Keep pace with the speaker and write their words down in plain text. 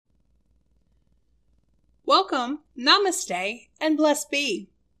Welcome, namaste, and blessed be.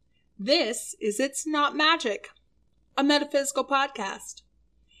 This is It's Not Magic, a metaphysical podcast.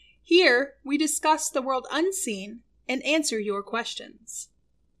 Here, we discuss the world unseen and answer your questions.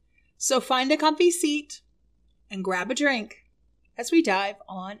 So find a comfy seat and grab a drink as we dive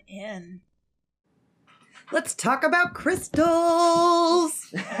on in. Let's talk about crystals.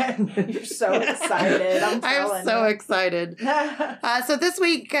 You're so excited. I'm so excited. So this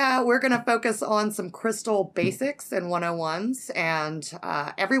week, we're going to focus on some crystal basics and 101s. And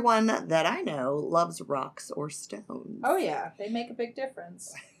everyone that I know loves rocks or stones. Oh, yeah. They make a big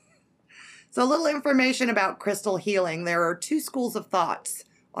difference. So a little information about crystal healing. There are two schools of thoughts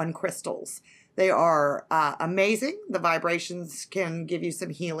on crystals. They are amazing. The vibrations can give you some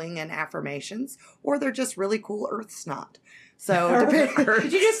healing and affirmations, or they're just really cool earth snot. So,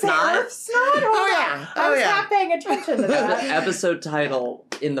 Did you just say earth snot? Oh, yeah. I was not paying attention to that. The episode title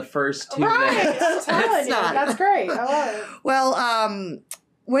in the first 2 right. minutes. I'm telling you. Snot. That's great. I love it. Well,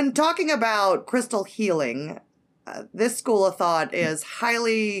 when talking about crystal healing, this school of thought is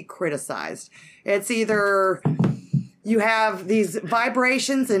highly criticized. It's either you have these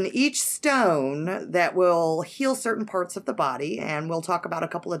vibrations in each stone that will heal certain parts of the body, and we'll talk about a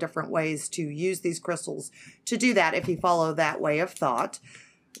couple of different ways to use these crystals to do that if you follow that way of thought.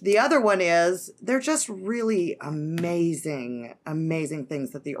 The other one is they're just really amazing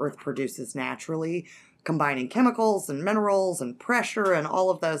things that the earth produces naturally, combining chemicals and minerals and pressure and all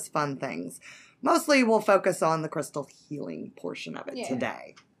of those fun things. Mostly we'll focus on the crystal healing portion of it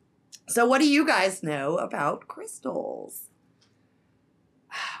today. So what do you guys know about crystals?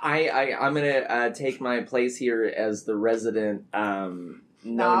 I'm gonna take my place here as the resident know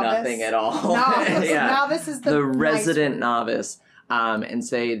nothing at all. Novice is the resident novice, and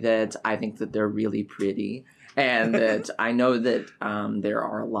say that I think that they're really pretty. And that I know that there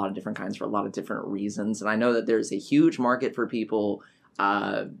are a lot of different kinds for a lot of different reasons. And I know that there's a huge market for people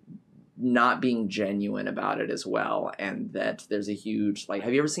not being genuine about it as well, and that there's a huge, like,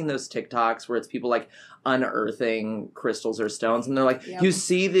 have you ever seen those TikToks where it's people like unearthing crystals or stones, and they're like, you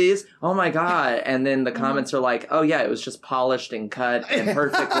see these? Oh my god. And then the comments are like, oh yeah, it was just polished and cut and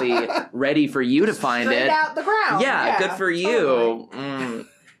perfectly ready for you to find straight it out the ground. Yeah, good for you. Totally.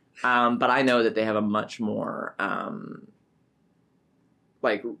 But I know that they have a much more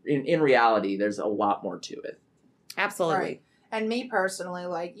like in reality there's a lot more to it. Absolutely. Right. And me personally,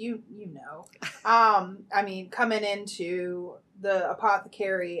 like, you know, I mean, coming into the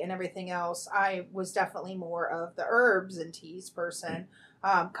apothecary and everything else, I was definitely more of the herbs and teas person,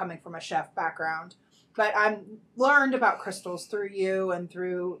 coming from a chef background. But I learned about crystals through you and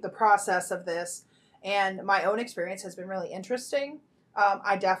through the process of this. And my own experience has been really interesting.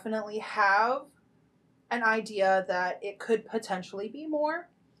 I definitely have an idea that it could potentially be more.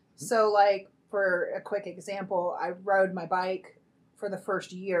 So, like, for a quick example, I rode my bike for the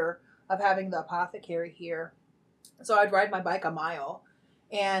first year of having the apothecary here. So I'd ride my bike a mile.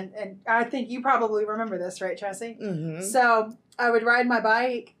 And I think you probably remember this, right, Tressie? Mm-hmm. So I would ride my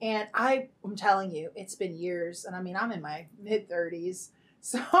bike, and I'm telling you, it's been years. And I mean, I'm in my mid-30s.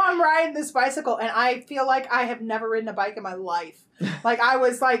 So I'm riding this bicycle, and I feel like I have never ridden a bike in my life. Like, I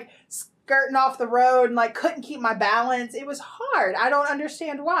was, like, skirting off the road and, like, couldn't keep my balance. It was hard. I don't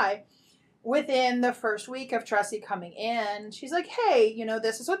understand why. Within the first week of Tressie coming in, she's like, hey, you know,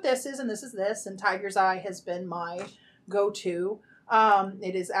 this is what this is, and this is this. And Tiger's Eye has been my go-to.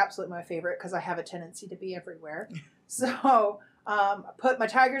 It is absolutely my favorite because I have a tendency to be everywhere. So I put my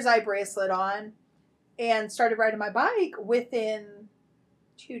Tiger's Eye bracelet on and started riding my bike. Within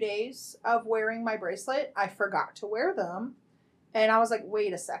 2 days of wearing my bracelet, I forgot to wear them. And I was like,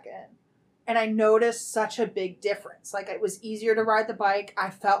 wait a second. And I noticed such a big difference. Like, it was easier to ride the bike.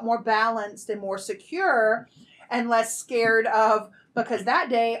 I felt more balanced and more secure and less scared of, because that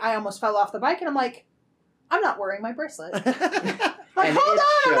day I almost fell off the bike and I'm like, I'm not wearing my bracelet. Like, hold on,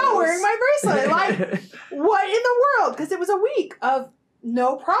 I'm not wearing my bracelet. Like, what in the world? Because it was a week of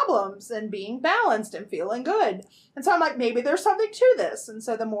no problems and being balanced and feeling good. And so I'm like, maybe there's something to this. And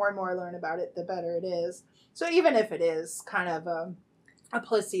so the more and more I learn about it, the better it is. So even if it is kind of a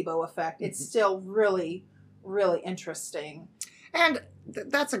placebo effect, it's still really, really interesting. And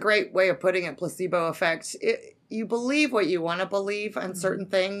that's a great way of putting it, placebo effect. You believe what you want to believe on certain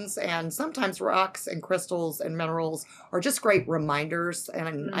things, and sometimes rocks and crystals and minerals are just great reminders.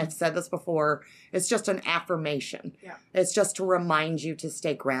 And I've said this before, it's just an affirmation. Yeah. It's just to remind you to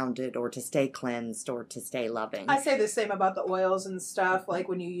stay grounded or to stay cleansed or to stay loving. I say the same about the oils and stuff. Like,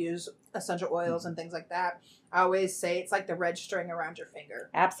 when you use essential oils and things like that, I always say it's like the red string around your finger.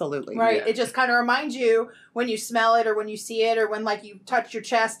 Absolutely. Right. Yeah. It just kind of reminds you when you smell it or when you see it or when like you touch your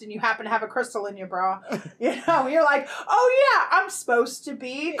chest and you happen to have a crystal in your bra. You're like, oh yeah, I'm supposed to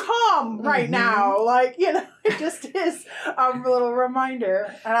be calm right now. Like, it just is a little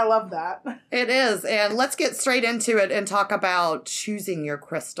reminder. And I love that. It is. And let's get straight into it and talk about choosing your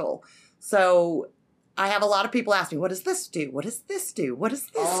crystal. So I have a lot of people ask me, what does this do? What does this do? What does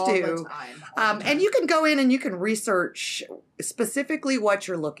this All do? the time. And you can go in and you can research specifically what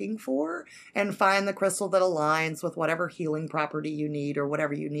you're looking for and find the crystal that aligns with whatever healing property you need or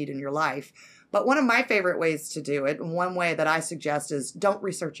whatever you need in your life. But one of my favorite ways to do it, and one way that I suggest, is don't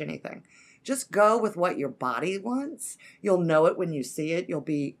research anything. Just go with what your body wants. You'll know it when you see it. You'll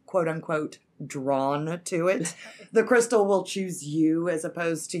be, quote unquote, drawn to it. The crystal will choose you as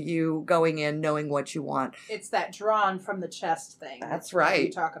opposed to you going in knowing what you want. It's that drawn from the chest thing. That's right.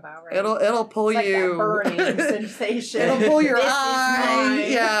 You talk about, right? It'll pull It's like you. that burning sensation. It'll pull your This is eye.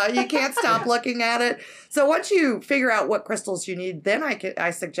 mine. Yeah, you can't stop looking at it. So once you figure out what crystals you need, then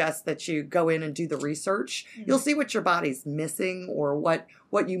I suggest that you go in and do the research. You'll see what your body's missing or what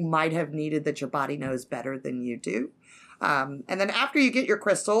you might have needed that your body knows better than you do. And then after you get your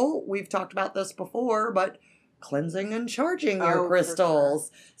crystal, we've talked about this before, but cleansing and charging your crystals.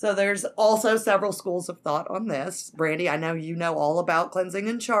 So there's also several schools of thought on this. Brandy, I know you know all about cleansing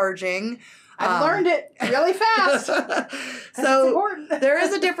and charging. I've learned it really fast. So there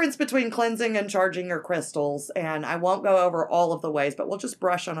is a difference between cleansing and charging your crystals, and I won't go over all of the ways, but we'll just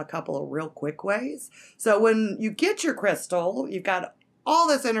brush on a couple of real quick ways. So when you get your crystal, you've got all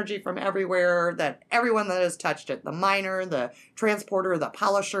this energy from everywhere, that everyone that has touched it, the miner, the transporter, the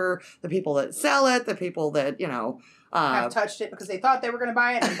polisher, the people that sell it, the people that, have touched it because they thought they were going to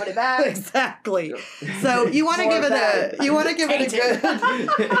buy it and put it back. Exactly. So you want to give it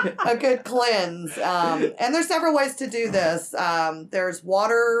a good cleanse. And there's several ways to do this. There's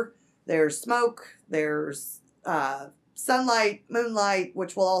water, there's smoke, there's sunlight, moonlight,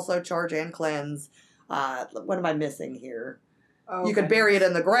 which will also charge and cleanse. What am I missing here? Oh, You could bury it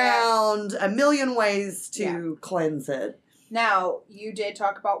in the ground. A million ways to cleanse it. Now, you did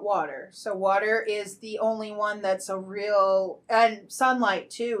talk about water. So water is the only one that's a real, and sunlight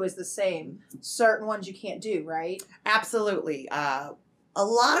too is the same. Certain ones you can't do, right? Absolutely. A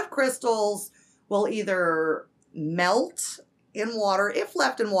lot of crystals will either melt in water, if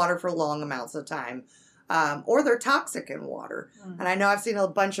left in water for long amounts of time, or they're toxic in water. And I know I've seen a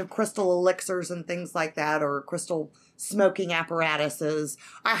bunch of crystal elixirs and things like that, or crystal smoking apparatuses.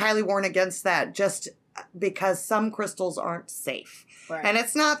 I highly warn against that, just because some crystals aren't safe. Right. And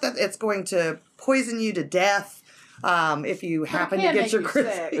it's not that it's going to poison you to death if you happen to get your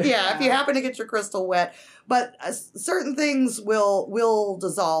crystal. Yeah, if you happen to get your crystal wet. But certain things will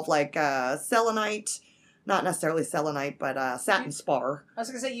dissolve, like selenite. Not necessarily selenite, but satin spar. I was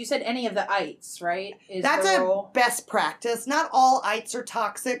going to say, you said any of the ites, right? That's a best practice. Not all ites are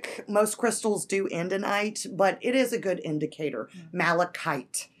toxic. Most crystals do end in ite, but it is a good indicator.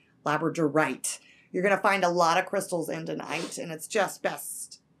 Malachite, labradorite. You're going to find a lot of crystals end in ite, and it's just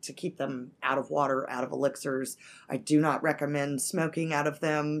best to keep them out of water, out of elixirs. I do not recommend smoking out of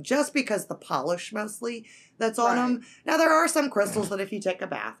them, just because the polish mostly that's on them. Now, there are some crystals that if you take a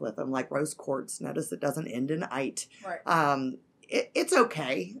bath with them, like rose quartz, notice it doesn't end in ite. Right. It's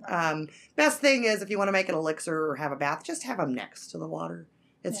okay. Best thing is if you want to make an elixir or have a bath, just have them next to the water.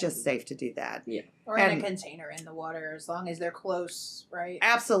 It's just safe to do that. Yeah. Or in a container in the water, as long as they're close, right?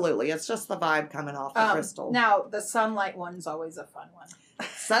 Absolutely. It's just the vibe coming off the crystal. Now, the sunlight one's always a fun one.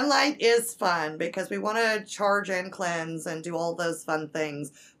 Sunlight is fun because we want to charge and cleanse and do all those fun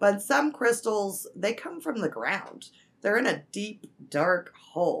things. But some crystals, they come from the ground. They're in a deep, dark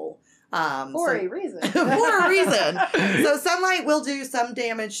hole. For a reason. For a reason. So sunlight will do some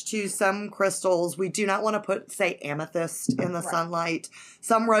damage to some crystals. We do not want to put, say, amethyst in the sunlight.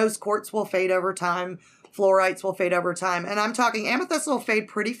 Some rose quartz will fade over time. Fluorites will fade over time. And I'm talking amethyst will fade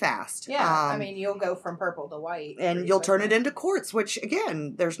pretty fast. Yeah, I mean, you'll go from purple to white. And you'll turn it into quartz, which,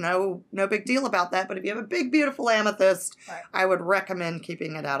 again, there's no big deal about that. But if you have a big, beautiful amethyst, I would recommend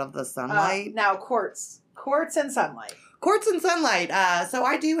keeping it out of the sunlight. Now, quartz and sunlight. Quartz and sunlight. So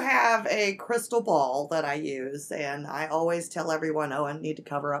I do have a crystal ball that I use, and I always tell everyone, I need to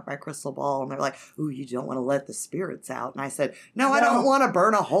cover up my crystal ball. And they're like, ooh, you don't want to let the spirits out. And I said, no, I don't want to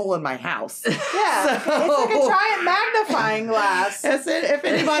burn a hole in my house. Yeah, so, it's like a giant magnifying glass. If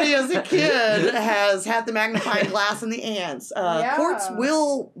anybody as a kid has had the magnifying glass and the ants, quartz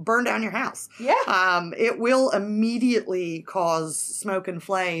will burn down your house. Yeah. It will immediately cause smoke and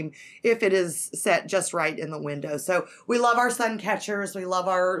flame if it is set just Azurite in the window. So we love our sun catchers. We love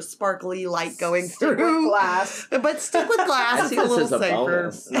our sparkly light going Stick through. with glass. But stick with glass. I It's see a this little as a safer.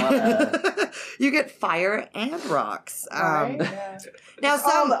 bonus, not a- You get fire and rocks. Right? Yeah. Now It's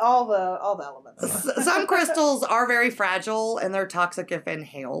some all the elements. some crystals are very fragile and they're toxic if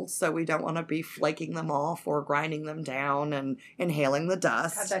inhaled, so we don't want to be flaking them off or grinding them down and inhaling the God,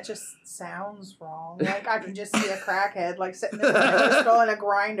 dust. that just sounds wrong. Like I can just see a crackhead like sitting there with a crystal and a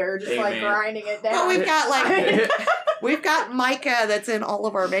grinder, just like Amen. grinding it down. Well, we've got mica that's in all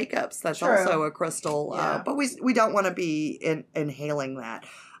of our makeups. That's True. also a crystal, Yeah. but we don't want to be inhaling that.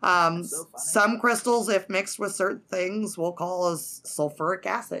 That's so funny. Some crystals, if mixed with certain things, will cause sulfuric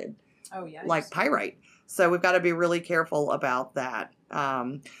acid, Oh yeah. like pyrite. So we've got to be really careful about that.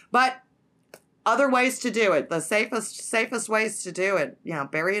 But other ways to do it, the safest ways to do it,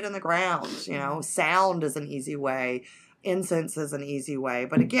 bury it in the ground. Sound is an easy way. Incense is an easy way.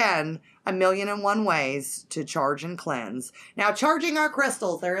 But again, 1,000,001 ways to charge and cleanse. Now, charging our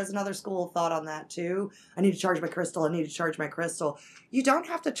crystals, there is another school of thought on that too. I need to charge my crystal. I need to charge my crystal. You don't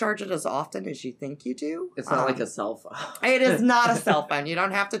have to charge it as often as you think you do. It's not like a cell phone. It is not a cell phone. You don't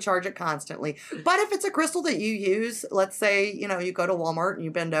have to charge it constantly. But if it's a crystal that you use, let's say, you go to Walmart and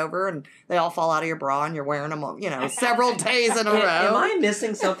you bend over and they all fall out of your bra and you're wearing them, several days in a row. Am I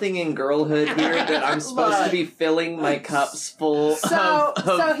missing something in girlhood here that I'm supposed to be filling my cups full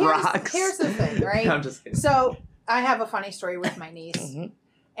of rocks? Here's the thing, right? I'm just kidding. So I have a funny story with my niece. Mhm.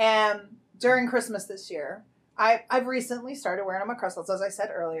 And during Christmas this year, I've recently started wearing my crystals, as I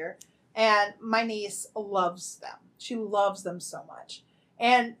said earlier. And my niece loves them. She loves them so much.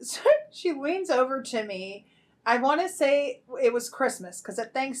 And so she leans over to me. I want to say it was Christmas, because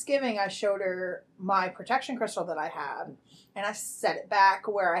at Thanksgiving I showed her my protection crystal that I had. And I set it back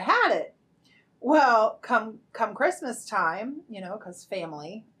where I had it. Well, come Christmas time, because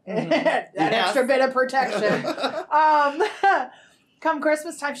family, that extra bit of protection. Come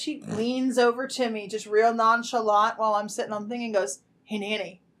Christmas time, she leans over to me, just real nonchalant, while I'm sitting on the thing, and goes, "Hey,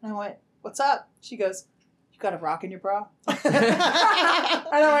 Nanny." And I went, "What's up?" She goes, "You got a rock in your bra?" And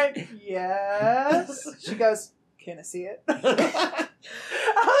I went, "Yes." She goes, "Can I see it?" I'm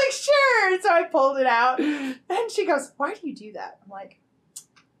like, "Sure." So I pulled it out, and she goes, "Why do you do that?" I'm like,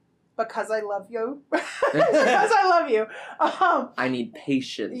 "Because I love you." Because I love you. I need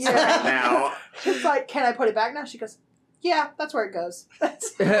patience Yeah. right now. She's like, "Can I put it back now?" She goes, "Yeah, that's where it goes."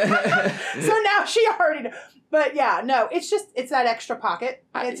 So now she already knows. But yeah, no, it's that extra pocket.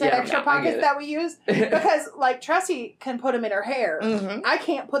 It's that extra pocket that we use. Because like Tressie can put them in her hair. Mhm. I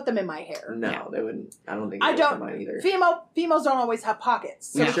can't put them in my hair. No, they wouldn't. I don't think I they would don't mine either. Females don't always have pockets.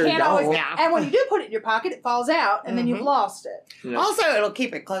 So We you sure can't don't. always. Yeah. And when you do put it in your pocket, it falls out, and then you've Mhm. lost it. You know? Also, it'll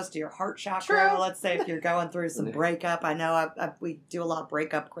keep it close to your heart chakra. True. Let's say if you're going through some breakup. I know we do a lot of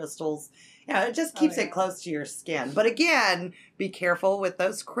breakup crystals. Yeah, it just keeps yeah. it close to your skin. But again, be careful with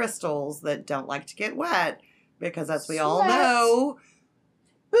those crystals that don't like to get wet, because as we all Sweat. know,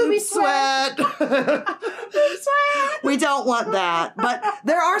 Booby boob sweat. Boob sweat. We don't want that. But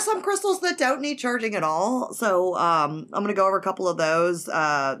there are some crystals that don't need charging at all. So I'm going to go over a couple of those.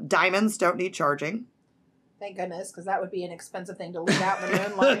 Diamonds don't need charging. Thank goodness, because that would be an expensive thing to leave out in the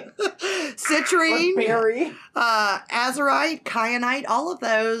moonlight. Citrine, Or berry. azurite, kyanite, all of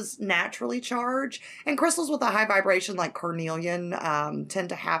those naturally charge. And crystals with a high vibration like carnelian tend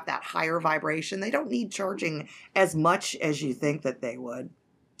to have that higher vibration. They don't need charging as much as you think that they would.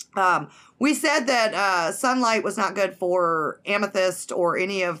 We said that sunlight was not good for amethyst or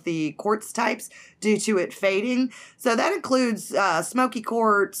any of the quartz types due to it fading. So that includes smoky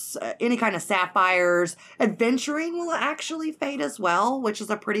quartz, any kind of sapphires. Aventurine will actually fade as well, which is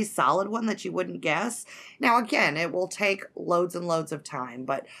a pretty solid one that you wouldn't guess. Now, again, it will take loads and loads of time,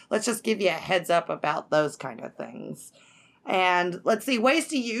 but let's just give you a heads up about those kind of things. And let's see, ways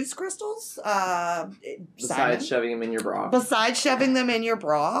to use crystals. Simon? Besides shoving them in your bra. Besides shoving them in your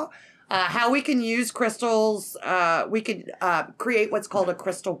bra, how we can use crystals, we could create what's called a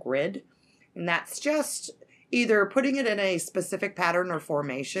crystal grid. And that's just either putting it in a specific pattern or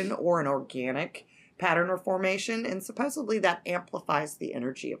formation or an organic pattern or formation. And supposedly that amplifies the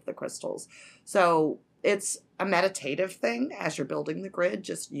energy of the crystals. So it's a meditative thing as you're building the grid,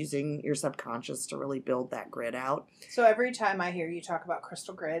 just using your subconscious to really build that grid out. So every time I hear you talk about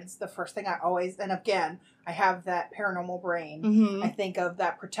crystal grids, the first thing I always, and again, I have that paranormal brain. Mm-hmm. I think of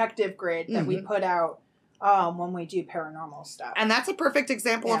that protective grid that we put out when we do paranormal stuff. And that's a perfect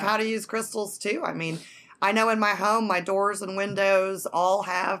example of how to use crystals too. I mean, I know in my home, my doors and windows all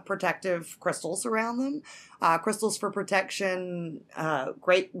have protective crystals around them. Crystals for protection,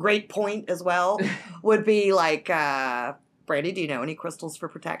 great point as well, would be like Brandy, do you know any crystals for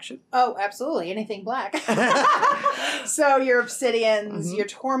protection? Oh, absolutely. Anything black. So your obsidians, your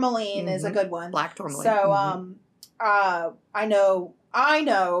tourmaline is a good one. Black tourmaline. So, I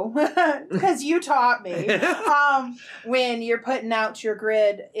know, because you taught me, when you're putting out your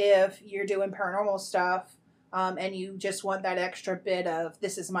grid, if you're doing paranormal stuff, and you just want that extra bit of,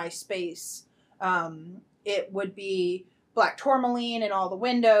 this is my space, it would be black tourmaline in all the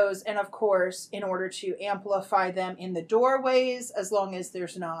windows, and of course, in order to amplify them in the doorways, as long as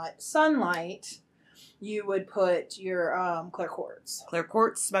there's not sunlight, you would put your clear quartz. Clear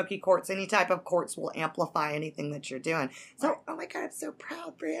quartz, smoky quartz, any type of quartz will amplify anything that you're doing. So, oh my God, I'm so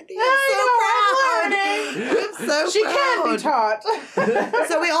proud, Brandy. I'm so proud. She can be taught.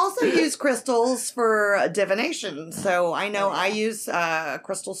 So we also use crystals for divination. So I know I use a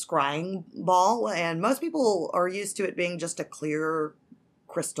crystal scrying ball, and most people are used to it being just a clear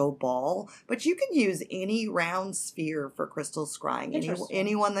crystal ball, but you can use any round sphere for crystal scrying,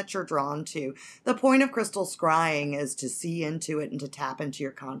 anyone that you're drawn to. The point of crystal scrying is to see into it and to tap into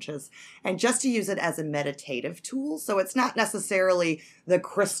your conscious, and just to use it as a meditative tool. So it's not necessarily the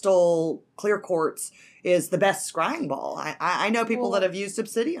crystal clear quartz is the best scrying ball. I know people that have used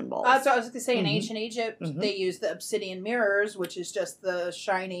obsidian balls. That's what I was going to say. In ancient Egypt, they used the obsidian mirrors, which is just the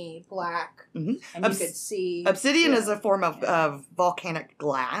shiny black, and you could see. Obsidian is a form of volcanic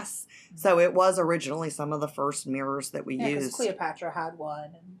glass, so it was originally some of the first mirrors that we used. Cleopatra had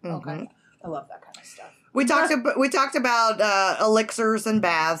one. And I love that kind of stuff. We talked about elixirs and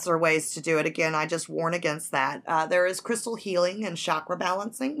baths are ways to do it. Again, I just warn against that. There is crystal healing and chakra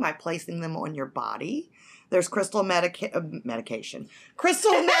balancing by placing them on your body. There's crystal medication.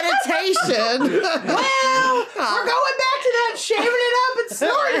 Crystal meditation. Well, we're going back to that shaving it up and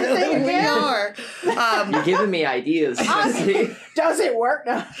snorting thing again. We are. You're giving me ideas. Does it work?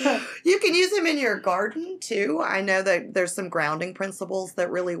 No. You can use them in your garden too. I know that there's some grounding principles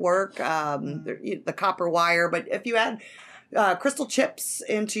that really work. The copper wire, but if you add crystal chips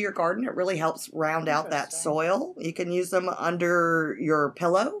into your garden, it really helps round out that soil. You can use them under your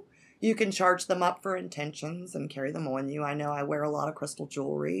pillow. You can charge them up for intentions and carry them on you. I know I wear a lot of crystal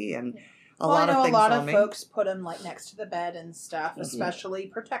jewelry and a lot of things on me. I know a lot of folks put them like next to the bed and stuff, especially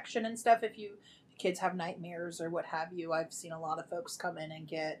protection and stuff. If kids have nightmares or what have you, I've seen a lot of folks come in and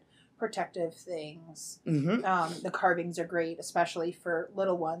get protective things. The carvings are great, especially for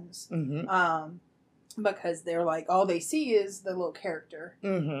little ones, because they're like, all they see is the little character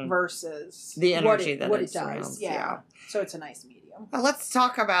versus the energy what it does. surrounds. Yeah. So it's a nice medium. Let's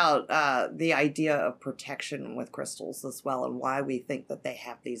talk about the idea of protection with crystals as well, and why we think that they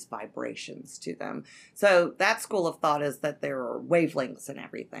have these vibrations to them. So that school of thought is that there are wavelengths in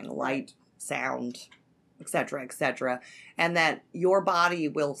everything, light, sound, etc., and that your body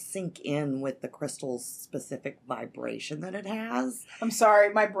will sync in with the crystal's specific vibration that it has. I'm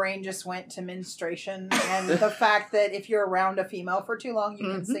sorry, my brain just went to menstruation and the fact that if you're around a female for too long, you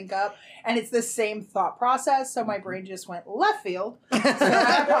can sync up, and it's the same thought process. So my brain just went left field. So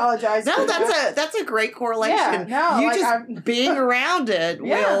I apologize. No, that's a great correlation. Yeah, no, being around it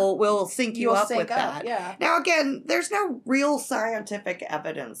will sync you up with that. Yeah. Now again, there's no real scientific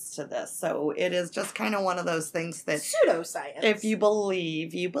evidence to this, so it is just kind of one of those things that pseudoscience. If you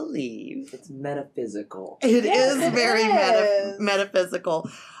believe, you believe. It's metaphysical. It is very metaphysical.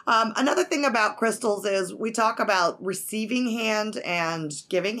 Another thing about crystals is we talk about receiving hand and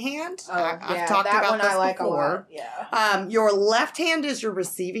giving hand. I've talked about this before. Yeah. Your left hand is your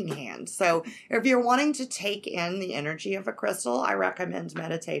receiving hand. So if you're wanting to take in the energy of a crystal, I recommend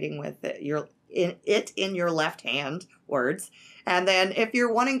meditating with it in your left hand words. And then if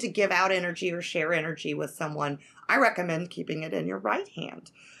you're wanting to give out energy or share energy with someone, I recommend keeping it in your right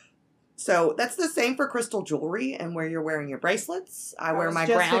hand. So that's the same for crystal jewelry and where you're wearing your bracelets. I wear my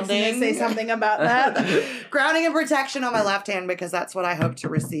grounding. Say something about that. Grounding and protection on my left hand because that's what I hope to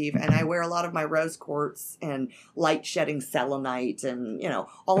receive. And I wear a lot of my rose quartz and light shedding selenite and,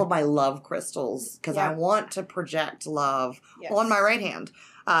 all of my love crystals because I want to project love on my right hand.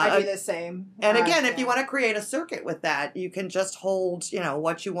 I do the same. And again, if you want to create a circuit with that, you can just hold,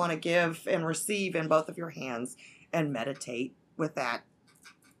 what you want to give and receive in both of your hands and meditate with that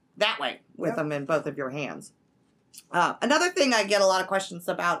way, with them in both of your hands. Another thing I get a lot of questions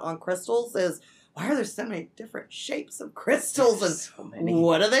about on crystals is, why are there so many different shapes of crystals and so many.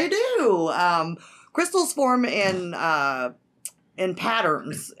 What do they do? Crystals form in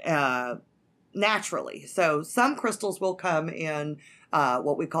patterns naturally. So some crystals will come in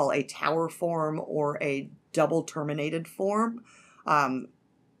what we call a tower form or a double terminated form.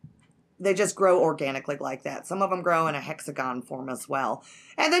 they just grow organically like that. Some of them grow in a hexagon form as well.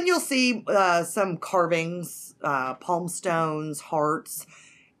 And then you'll see some carvings, palm stones, hearts.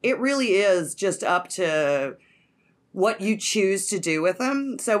 It really is just up to what you choose to do with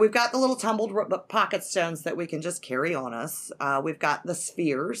them. So we've got the little tumbled pocket stones that we can just carry on us. We've got the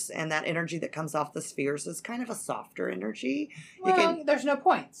spheres, and that energy that comes off the spheres is kind of a softer energy. Well, there's no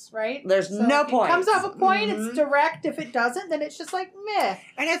points, right? There's no points. If it comes off a point, it's direct. If it doesn't, then it's just like meh.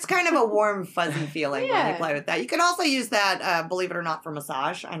 And it's kind of a warm, fuzzy feeling when you play with that. You can also use that, believe it or not, for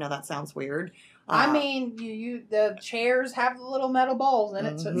massage. I know that sounds weird. I mean, the chairs have the little metal balls in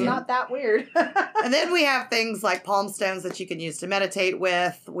it, so it's not that weird. And then we have things like palm stones that you can use to meditate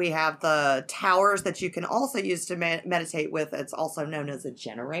with. We have the towers that you can also use to meditate with. It's also known as a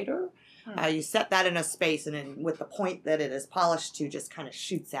generator. You set that in a space, and then with the point that it is polished to, just kind of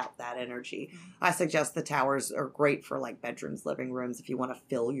shoots out that energy. I suggest the towers are great for like bedrooms, living rooms, if you want to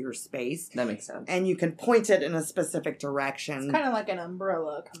fill your space. That makes sense. And you can point it in a specific direction. It's kind of like an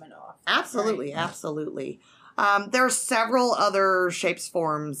umbrella coming off. Absolutely, right? Absolutely. There are several other shapes,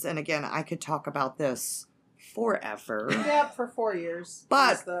 forms, and again, I could talk about this forever. Yep, for 4 years.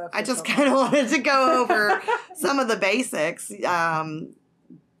 But I just kind of wanted to go over some of the basics.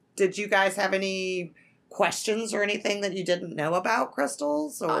 Did you guys have any questions or anything that you didn't know about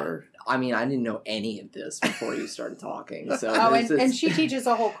crystals? Or I mean, I didn't know any of this before you started talking. So and she teaches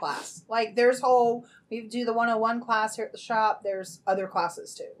a whole class. Like we do the 101 class here at the shop. There's other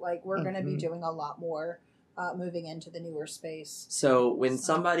classes too. Like we're going to be doing a lot more moving into the newer space. So when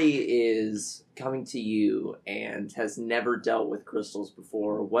somebody is coming to you and has never dealt with crystals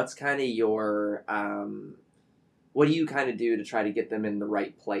before, what's kind of your what do you kind of do to try to get them in the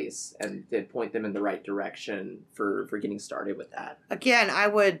right place and to point them in the right direction for getting started with that? Again, I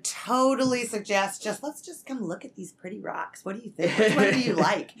would totally suggest let's just come look at these pretty rocks. What do you think? Which one do you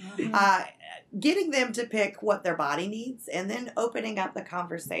like? Getting them to pick what their body needs and then opening up the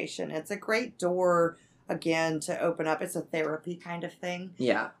conversation. It's a great door, again, to open up. It's a therapy kind of thing.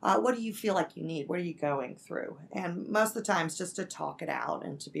 Yeah. What do you feel like you need? What are you going through? And most of the times just to talk it out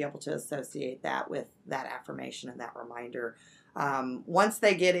and to be able to associate that with that affirmation and that reminder. Once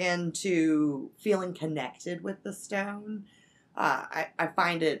they get into feeling connected with the stone, I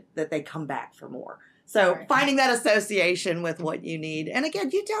find it that they come back for more. So finding that association with what you need. And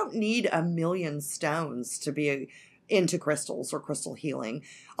again, you don't need a million stones to be into crystals or crystal healing.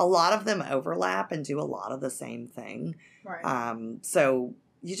 A lot of them overlap and do a lot of the same thing. Right. So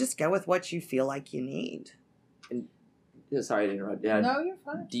you just go with what you feel like you need. And sorry to interrupt. No, you're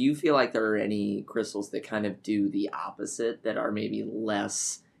fine. Do you feel like there are any crystals that kind of do the opposite, that are maybe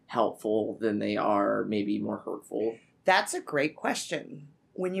less helpful than they are maybe more hurtful? That's a great question.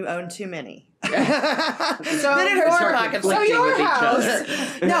 When you own too many. So then it hurts your pockets. So your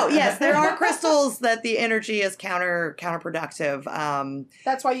house. No, yes, there are crystals that the energy is counterproductive.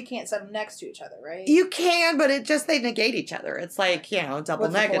 That's why you can't set them next to each other, right? You can, but they negate each other. It's like, double What's the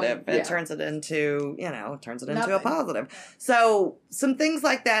negative. point? It turns it into, into Nothing. a positive. So some things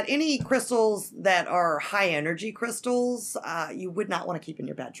like that, any crystals that are high energy crystals, you would not want to keep in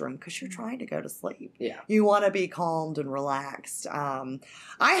your bedroom because you're trying to go to sleep. Yeah. You want to be calmed and relaxed. I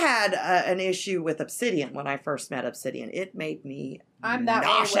had an issue with obsidian when I first met obsidian. It made me I'm that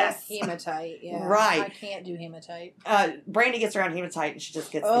nauseous. way with hematite. Yeah. Right. I can't do hematite. Brandy gets around hematite and she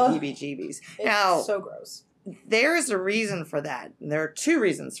just gets Ugh. the heebie-jeebies. It's Now, so gross. there is a reason for that. There are two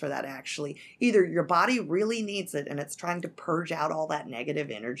reasons for that, actually. Either your body really needs it and it's trying to purge out all that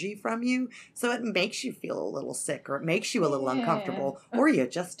negative energy from you, so it makes you feel a little sick or it makes you a little uncomfortable, or you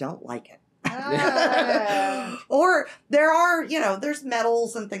just don't like it. Or there are, there's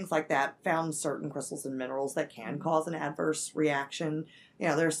metals and things like that, found certain crystals and minerals that can cause an adverse reaction.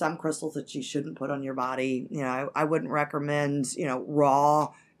 There's some crystals that you shouldn't put on your body. I wouldn't recommend,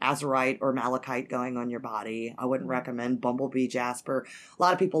 raw azurite or malachite going on your body. I wouldn't recommend bumblebee jasper. A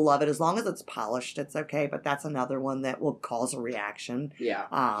lot of people love it. As long as it's polished, it's okay, but that's another one that will cause a reaction. Yeah.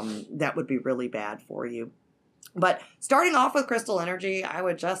 That would be really bad for you. But starting off with crystal energy, I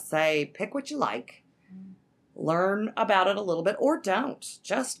would just say pick what you like. Learn about it a little bit, or don't.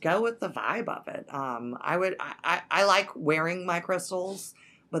 Just go with the vibe of it. I like wearing my crystals,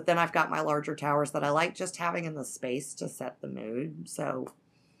 but then I've got my larger towers that I like just having in the space to set the mood. So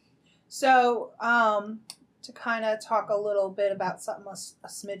to kind of talk a little bit about something a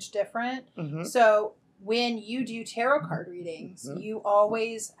smidge different. Mm-hmm. So when you do tarot card readings, you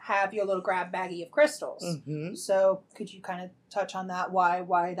always have your little grab baggie of crystals. Mm-hmm. So could you kind of touch on that.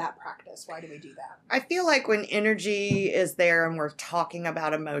 Why that practice? Why do we do that? I feel like when energy is there and we're talking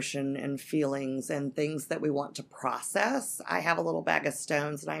about emotion and feelings and things that we want to process, I have a little bag of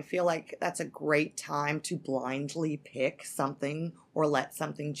stones, and I feel like that's a great time to blindly pick something or let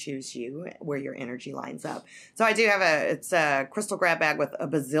something choose you where your energy lines up. So I do have it's a crystal grab bag with a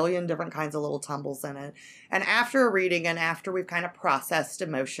bazillion different kinds of little tumbles in it. And after a reading and after we've kind of processed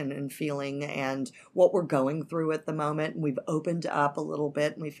emotion and feeling and what we're going through at the moment, and we've opened up a little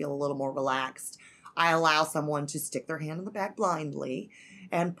bit and we feel a little more relaxed, I allow someone to stick their hand in the bag blindly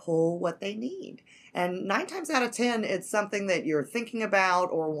and pull what they need. And 9 times out of 10, it's something that you're thinking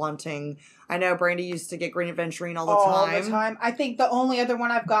about or wanting. I know Brandy used to get green aventurine all the time. All the time. I think the only other one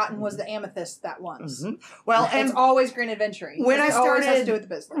I've gotten was the amethyst that once. Mm-hmm. Well, and it's always green aventurine. When I always has to started do with the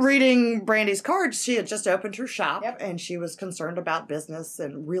business. reading Brandy's cards, she had just opened her shop, Yep. and she was concerned about business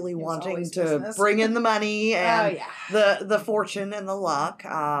and really wanting always to business. bring in the money and yeah. the fortune and the luck.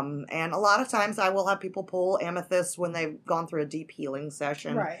 And a lot of times I will have people pull amethyst when they've gone through a deep healing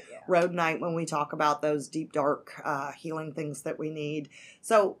session. Right, yeah. Road night when we talk about those deep, dark healing things that we need.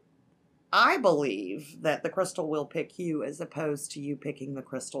 So I believe that the crystal will pick you as opposed to you picking the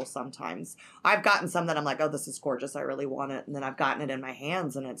crystal sometimes. I've gotten some that I'm like, oh, this is gorgeous, I really want it. And then I've gotten it in my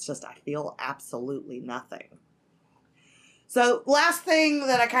hands and it's just, I feel absolutely nothing. So last thing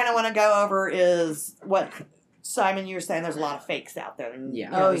that I kind of want to go over is what, Simon, you were saying there's a lot of fakes out there. And, Yeah.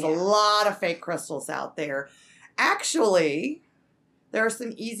 you know, there's a lot of fake crystals out there. Actually, there are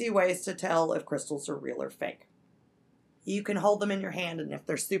some easy ways to tell if crystals are real or fake. You can hold them in your hand, and if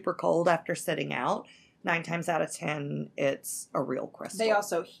they're super cold after sitting out, 9 times out of 10, it's a real crystal. They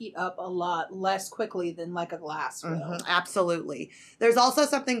also heat up a lot less quickly than like a glass will. Mm-hmm, absolutely. There's also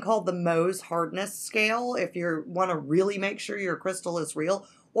something called the Mohs hardness scale if you want to really make sure your crystal is real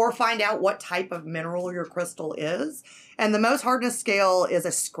or find out what type of mineral your crystal is. And the Mohs hardness scale is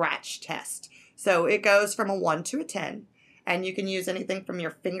a scratch test. So it goes from a 1 to a 10. And you can use anything from your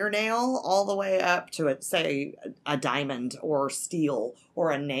fingernail all the way up to, say, a diamond or steel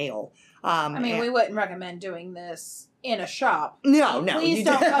or a nail. We wouldn't recommend doing this in a shop. No. Please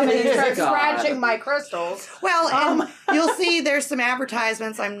don't come in and start scratching my crystals. Well, and you'll see there's some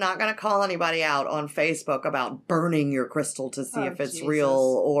advertisements. I'm not going to call anybody out on Facebook about burning your crystal to see if it's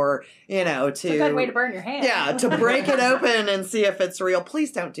real or, to... It's a good way to burn your hand. Yeah, to break it open and see if it's real.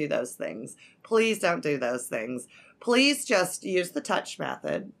 Please don't do those things. Please don't do those things. Please just use the touch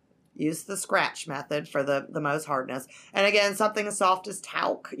method. Use the scratch method for the Mohs hardness. And again, something as soft as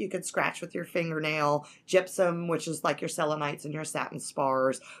talc, you could scratch with your fingernail. Gypsum, which is like your selenites and your satin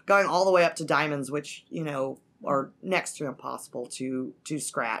spars. Going all the way up to diamonds, which, are next to impossible to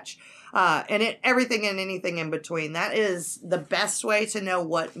scratch. And everything and anything in between. That is the best way to know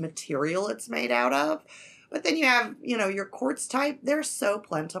what material it's made out of. But then you have, your quartz type. They're so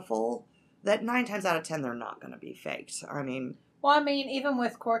plentiful that 9 times out of 10, they're not going to be faked. Even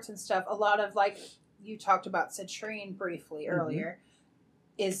with quartz and stuff, a lot of, like, you talked about citrine briefly earlier,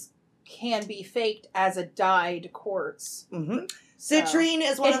 can be faked as a dyed quartz. Mm-hmm. Citrine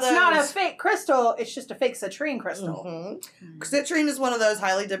is one of those... It's not a fake crystal, it's just a fake citrine crystal. Mm-hmm. Citrine is one of those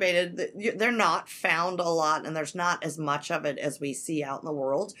highly debated... They're not found a lot, and there's not as much of it as we see out in the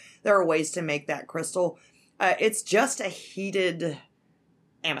world. There are ways to make that crystal. It's just a heated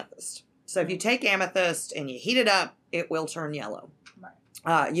amethyst. So if you take amethyst and you heat it up, it will turn yellow. Right.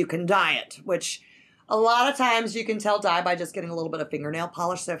 You can dye it, which a lot of times you can tell dye by just getting a little bit of fingernail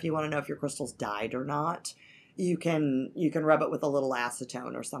polish. So if you want to know if your crystal's dyed or not, you can rub it with a little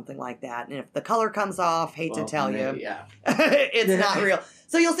acetone or something like that. And if the color comes off, to tell you, it's not real.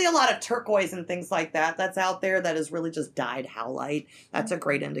 So you'll see a lot of turquoise and things like that. That's out there that is really just dyed howlite. That's a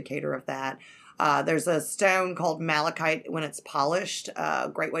great indicator of that. There's a stone called malachite when it's polished.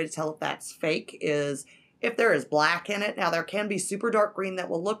 A great way to tell if that's fake is if there is black in it. Now, there can be super dark green that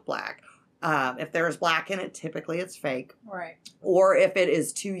will look black. If there is black in it, typically it's fake. Right. Or if it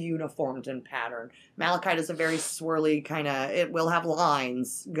is too uniformed in pattern. Malachite is a very swirly it will have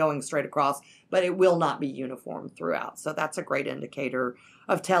lines going straight across, but it will not be uniform throughout. So that's a great indicator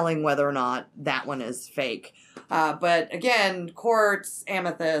of telling whether or not that one is fake. But again, quartz,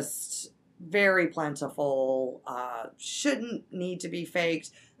 amethyst... very plentiful, shouldn't need to be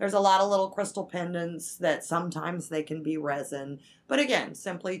faked. There's a lot of little crystal pendants that sometimes they can be resin. But again,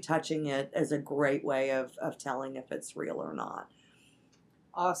 simply touching it is a great way of telling if it's real or not.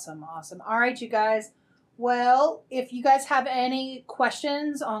 Awesome. All right, you guys. Well, if you guys have any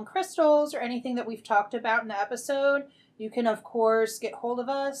questions on crystals or anything that we've talked about in the episode, you can, of course, get hold of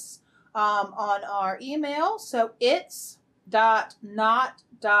us on our email. So it's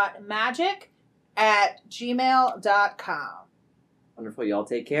 .not.magic@gmail.com. Wonderful. Y'all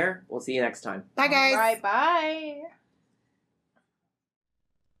take care. We'll see you next time. Bye, guys. All right, bye.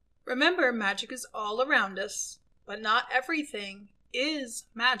 Remember, magic is all around us, but not everything is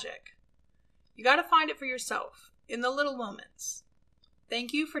magic. You gotta find it for yourself in the little moments.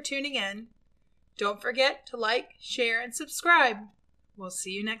 Thank you for tuning in. Don't forget to like, share, and subscribe. We'll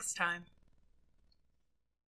see you next time.